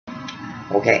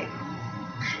Okay.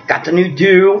 Got the new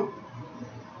do.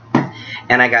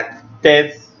 And I got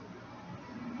this.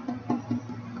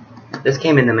 This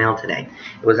came in the mail today.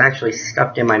 It was actually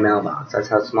stuffed in my mailbox. That's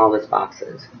how small this box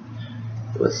is.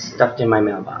 It was stuffed in my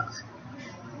mailbox.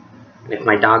 And if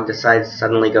my dog decides to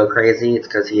suddenly go crazy, it's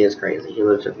because he is crazy. He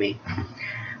lives with me.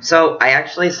 So, I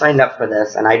actually signed up for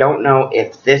this, and I don't know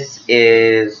if this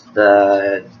is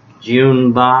the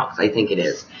June box. I think it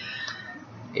is.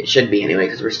 It should be anyway,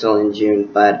 because we're still in June.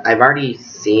 But I've already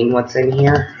seen what's in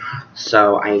here,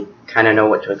 so I kind of know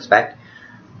what to expect.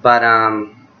 But,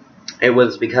 it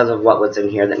was because of what was in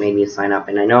here that made me sign up.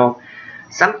 And I know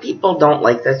some people don't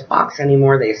like this box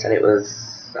anymore. They said it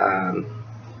was kind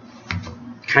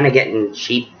of getting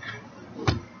cheap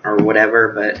or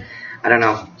whatever, but I don't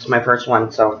know. It's my first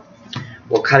one, so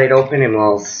we'll cut it open and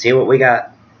we'll see what we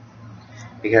got,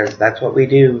 because that's what we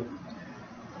do.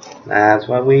 That's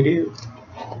what we do.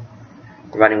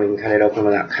 Providing we can cut it open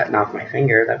without cutting off my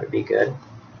finger, that would be good.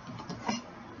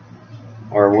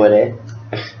 Or would it?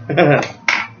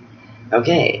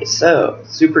 Okay, so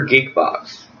Super Geek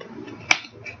Box.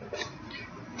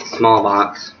 Small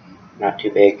box, not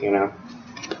too big, you know.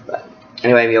 But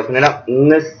anyway, we open it up,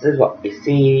 and this is what we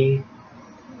see.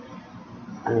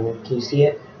 Can you see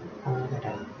it?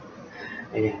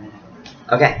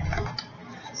 Okay,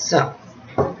 so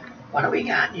what do we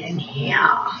got in here?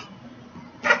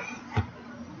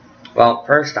 Well,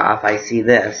 first off, I see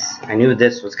this. I knew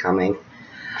this was coming.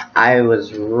 I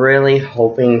was really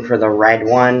hoping for the red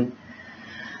one,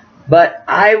 but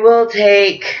I will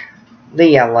take the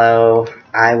yellow.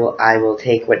 I will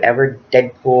take whatever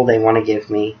Deadpool they want to give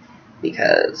me,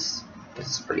 because this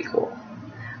is pretty cool.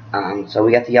 So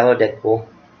we got the yellow Deadpool.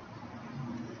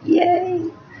 Yay!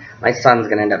 My son's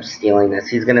gonna end up stealing this.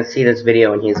 He's gonna see this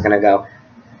video and he's gonna go,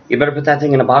 "You better put that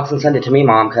thing in a box and send it to me,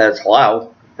 Mom, cause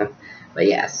hello." But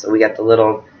yes, so we got the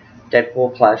little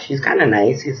Deadpool plush. He's kind of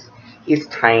nice. He's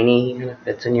tiny. He kind of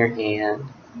fits in your hand.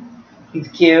 He's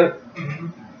cute.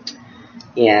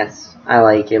 Yes, I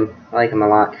like him. I like him a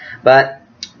lot. But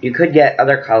you could get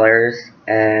other colors,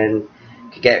 and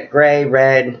you could get gray,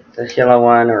 red, this yellow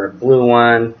one, or a blue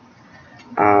one.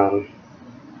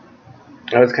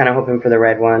 I was kind of hoping for the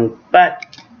red one,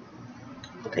 but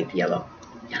I'll take the yellow.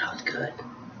 Yellow's good.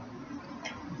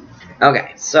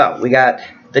 Okay, so we got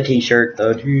the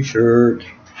t-shirt,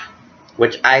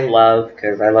 which I love,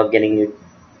 because I love getting new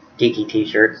geeky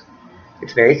t-shirts.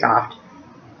 It's very soft.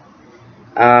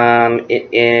 It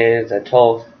is a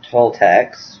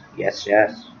Toltex, yes,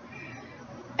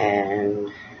 and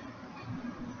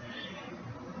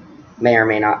may or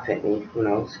may not fit me, who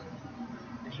knows.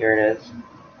 Here it is.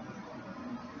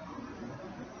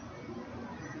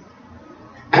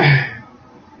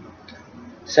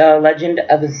 So, Legend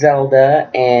of Zelda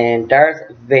and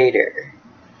Darth Vader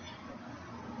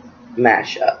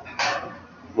mashup.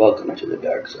 Welcome to the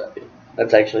dark side.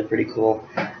 That's actually pretty cool.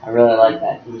 I really like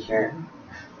that t-shirt.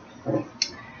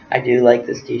 I do like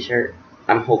this t-shirt.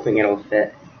 I'm hoping it'll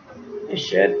fit. It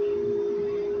should.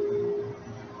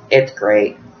 It's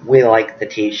great. We like the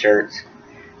t-shirts.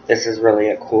 This is really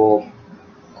a cool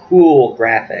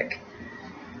graphic.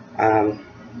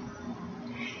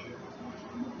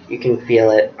 You can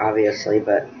feel it, obviously,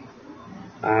 but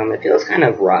it feels kind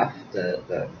of rough,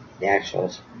 the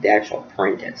actual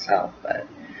print itself. But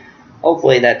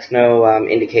hopefully that's no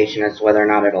indication as to whether or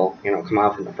not it'll come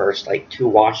off in the first like 2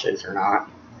 washes or not.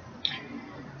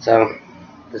 So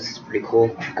this is pretty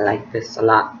cool. I like this a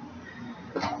lot.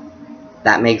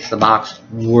 That makes the box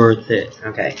worth it.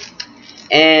 Okay,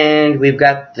 and we've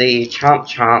got the Chomp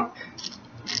Chomp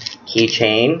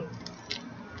keychain,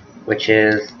 which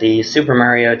is the Super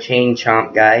Mario Chain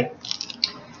Chomp guy.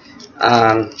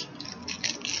 I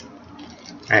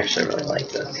actually really like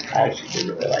this. I actually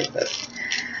do really like this.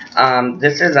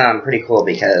 This is pretty cool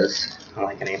because I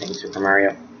like anything Super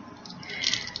Mario.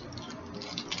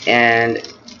 And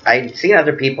I'd seen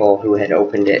other people who had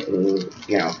opened it and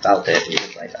felt it and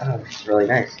was like, oh, this is really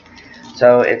nice.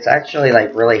 So it's actually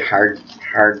like really hard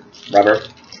rubber.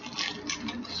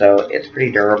 So it's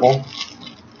pretty durable.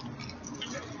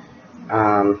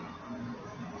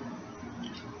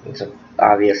 It's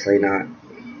obviously not,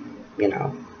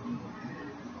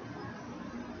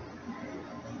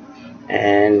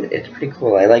 and it's pretty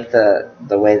cool. I like the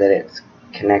way that it's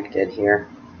connected here.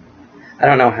 I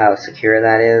don't know how secure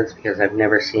that is because I've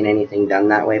never seen anything done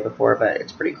that way before, but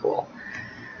it's pretty cool.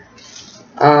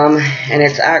 And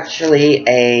it's actually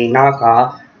a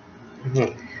knockoff.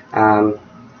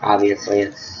 Obviously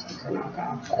it's a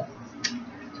knockoff, but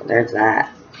so there's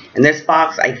that. In this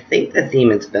box, I think the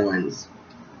theme is villains.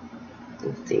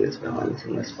 The theme is villains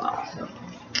in this box. So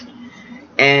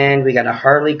And we got a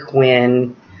Harley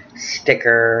Quinn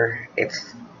sticker.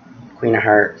 It's Queen of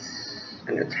Hearts,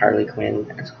 and it's Harley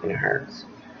Quinn as Queen of Hearts.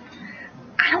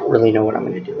 I don't really know what I'm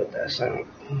going to do with this. I don't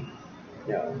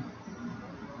know.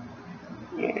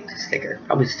 Yeah, it's a sticker.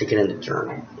 Probably stick it in the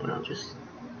journal. I'll just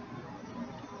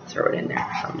throw it in there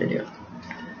for something to do.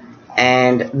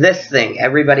 And this thing,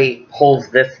 everybody pulls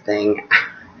this thing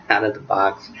out of the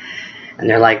box, and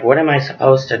they're like, "What am I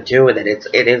supposed to do with it?"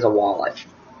 It is a wallet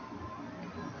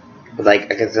with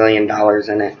like a gazillion dollars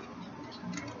in it.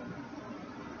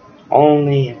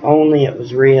 If only it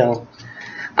was real.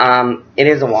 It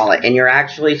is a wallet, and you're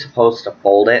actually supposed to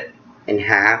fold it in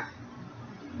half.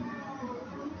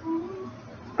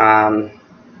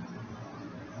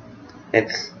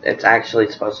 It's actually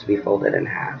supposed to be folded in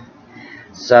half.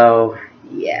 So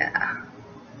yeah,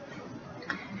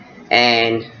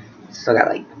 and still got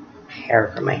like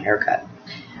hair from my haircut.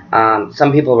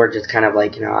 Some people were just kind of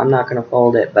like, I'm not gonna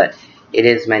fold it, but it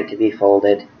is meant to be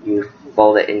folded. You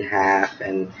fold it in half,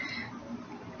 and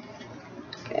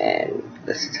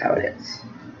this is how it is.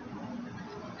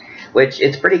 Which,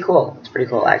 it's pretty cool. It's pretty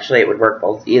cool. Actually, it would work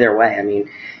both either way. I mean,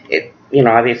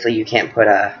 obviously you can't put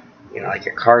like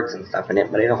your cards and stuff in it,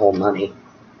 but it'll hold money.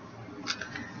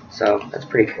 So, that's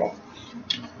pretty cool.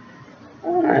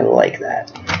 I like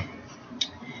that.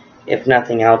 If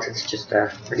nothing else, it's just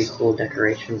a pretty cool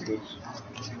decorations.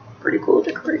 Pretty cool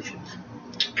decorations.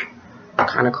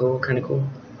 Kinda cool, kinda cool.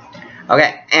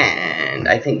 Okay, and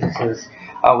I think this is,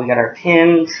 we got our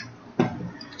pins.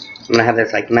 I'm gonna have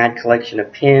this like mad collection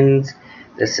of pins.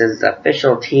 This is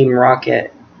official Team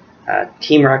Rocket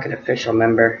official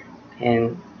member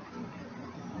pin.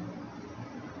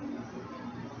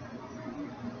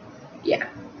 Yeah.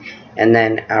 And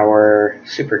then our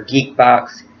Super Geek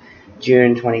Box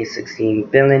June 2016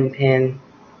 villain pin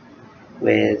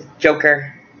with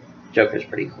Joker. Joker's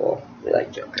pretty cool. We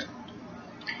like Joker.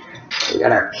 So we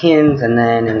got our pins, and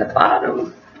then in the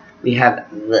bottom we have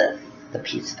the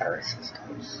Peace Star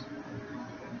Systems.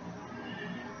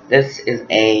 This is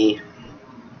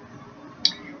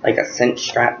like a cinch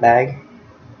strap bag,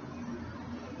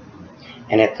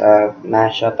 and it's a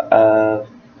mashup of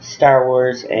Star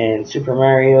Wars and Super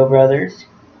Mario Brothers.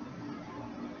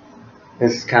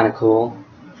 This is kind of cool.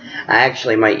 I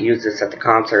actually might use this at the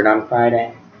concert on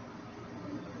Friday.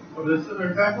 What is it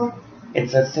exactly?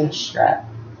 It's a cinch strap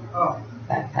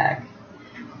backpack.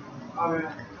 Oh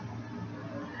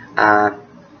yeah.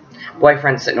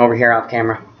 Boyfriend's sitting over here off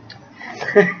camera.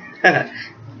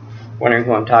 Wondering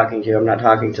who I'm talking to. I'm not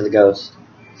talking to the ghost.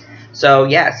 So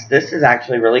yes, this is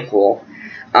actually really cool.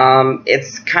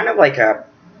 It's kind of like a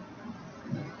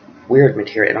weird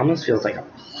material. It almost feels like a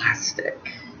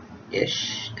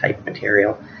plastic-ish type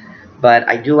material. But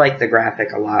I do like the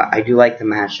graphic a lot. I do like the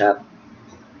mashup.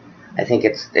 I think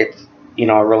it's a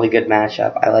really good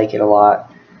mashup. I like it a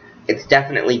lot. It's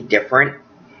definitely different.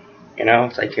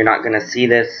 It's like you're not gonna see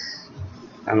this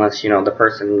unless the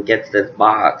person gets this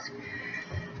box,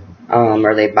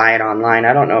 or they buy it online.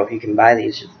 I don't know if you can buy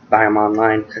these. Just buy them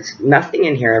online, because nothing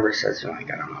in here ever says, I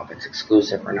don't know if it's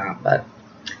exclusive or not. But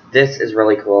this is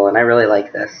really cool, and I really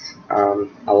like this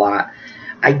a lot.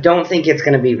 I don't think it's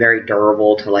going to be very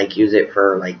durable to use it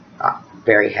for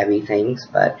very heavy things,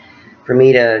 but for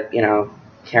me to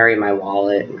carry my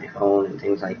wallet and my phone and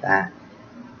things like that,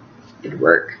 it'd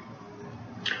work.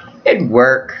 It'd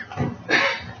work.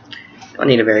 Don't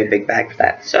need a very big bag for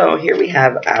that. So here we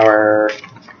have our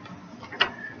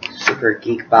Super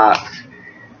Geek Box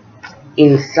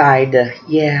inside.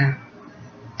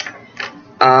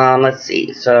 Let's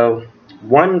see. So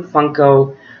 1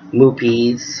 Funko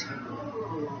Moopies,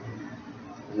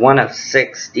 1 of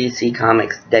 6 DC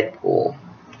Comics Deadpool.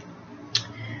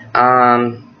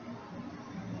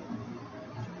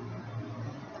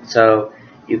 So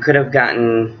you could have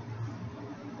gotten,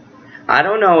 I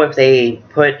don't know if they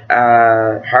put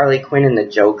Harley Quinn and the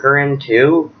Joker in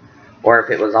too, or if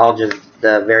it was all just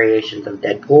the variations of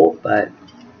Deadpool, but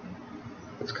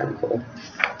it's kind of cool.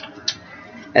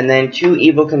 And then 2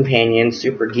 Evil Companions,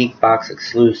 Super Geek Box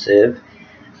exclusive,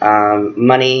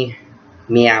 Money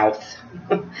Meowth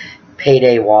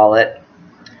Payday Wallet,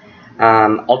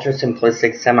 ultra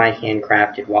simplistic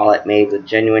semi-handcrafted wallet made with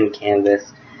genuine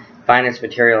canvas, finest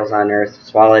materials on earth.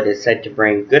 This wallet is said to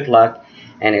bring good luck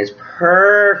and is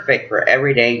perfect for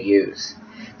everyday use.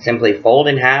 Simply fold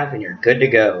in half and you're good to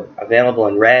go. Available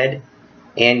in red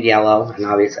and yellow, and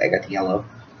obviously I got the yellow.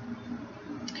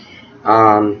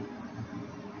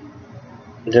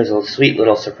 There's a sweet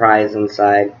little surprise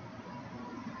inside.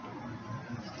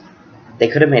 They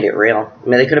could have made it real. I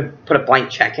mean, they could have put a blank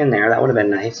check in there. That would have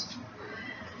been nice.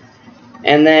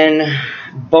 And then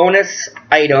bonus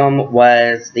item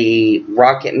was the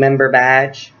Rocket member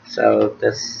badge. So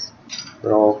this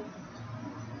little,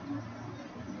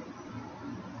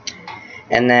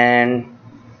 and then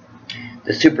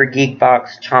the Super Geek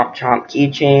Box Chomp Chomp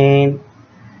keychain,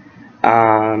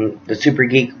 the Super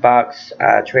Geek Box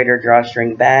Trader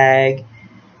Drawstring bag,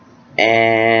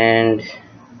 and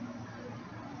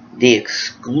the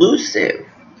exclusive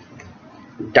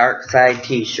Dark Side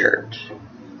t-shirt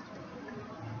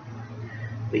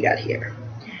we got here.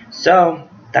 So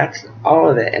that's all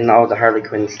of it, and all the Harley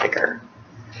Quinn sticker.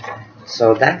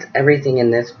 So that's everything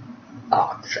in this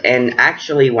box. And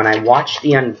actually, when I watched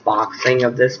the unboxing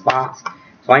of this box,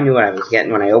 so I knew what I was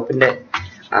getting when I opened it.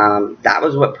 That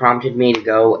was what prompted me to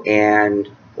go and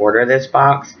order this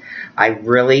box. I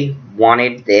really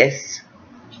wanted this,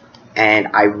 and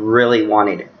I really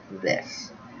wanted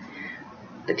this,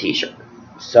 the t-shirt.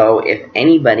 So if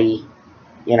anybody,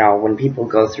 you know, when people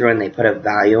go through and they put a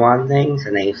value on things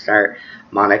and they start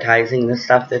monetizing the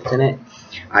stuff that's in it,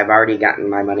 I've already gotten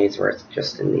my money's worth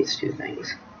just in these two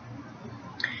things.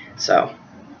 So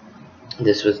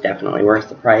this was definitely worth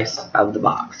the price of the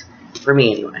box. For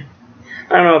me, anyway.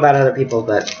 I don't know about other people,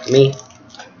 but to me,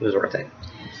 it was worth it.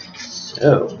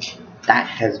 So that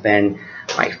has been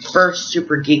my first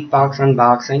Super Geek Box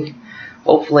unboxing.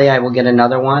 Hopefully I will get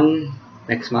another one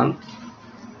next month.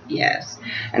 Yes.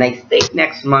 And I think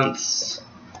next month's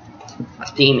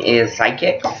theme is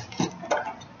sidekicks.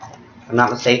 If I'm not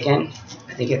mistaken.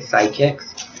 I think it's sidekicks.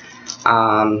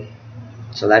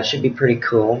 So that should be pretty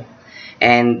cool.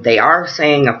 And they are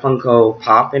saying a Funko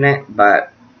Pop in it,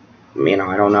 but, you know,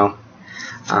 I don't know.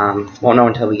 Won't know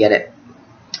until we get it.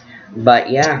 But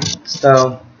yeah,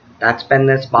 so that's been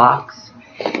this box.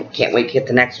 Can't wait to get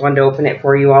the next one to open it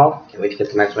for you all. Can't wait to get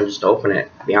the next one just to open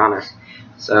it, to be honest.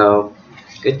 So,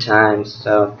 good times.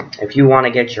 So, if you want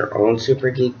to get your own Super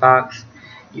Geek Box,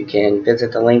 you can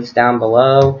visit the links down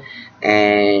below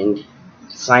and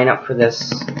sign up for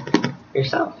this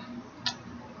yourself.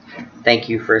 Thank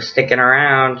you for sticking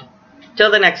around.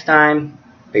 Till the next time.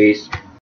 Peace.